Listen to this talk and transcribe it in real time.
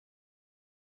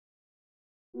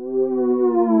Hello,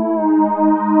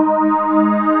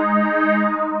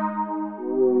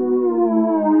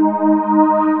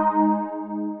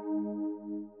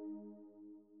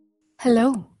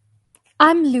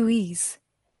 I'm Louise,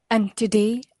 and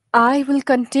today I will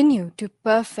continue to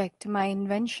perfect my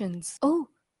inventions. Oh,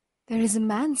 there is a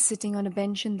man sitting on a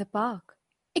bench in the park.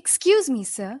 Excuse me,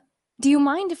 sir. Do you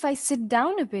mind if I sit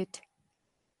down a bit?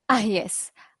 Ah,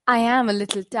 yes, I am a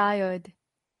little tired.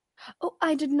 Oh,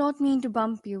 I did not mean to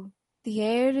bump you. The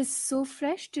air is so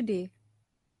fresh today.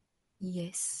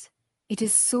 Yes, it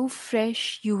is so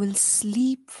fresh you will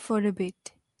sleep for a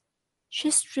bit.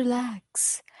 Just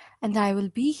relax, and I will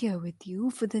be here with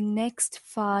you for the next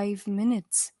 5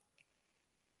 minutes.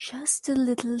 Just a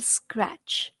little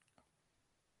scratch.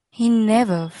 He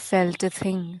never felt a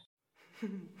thing.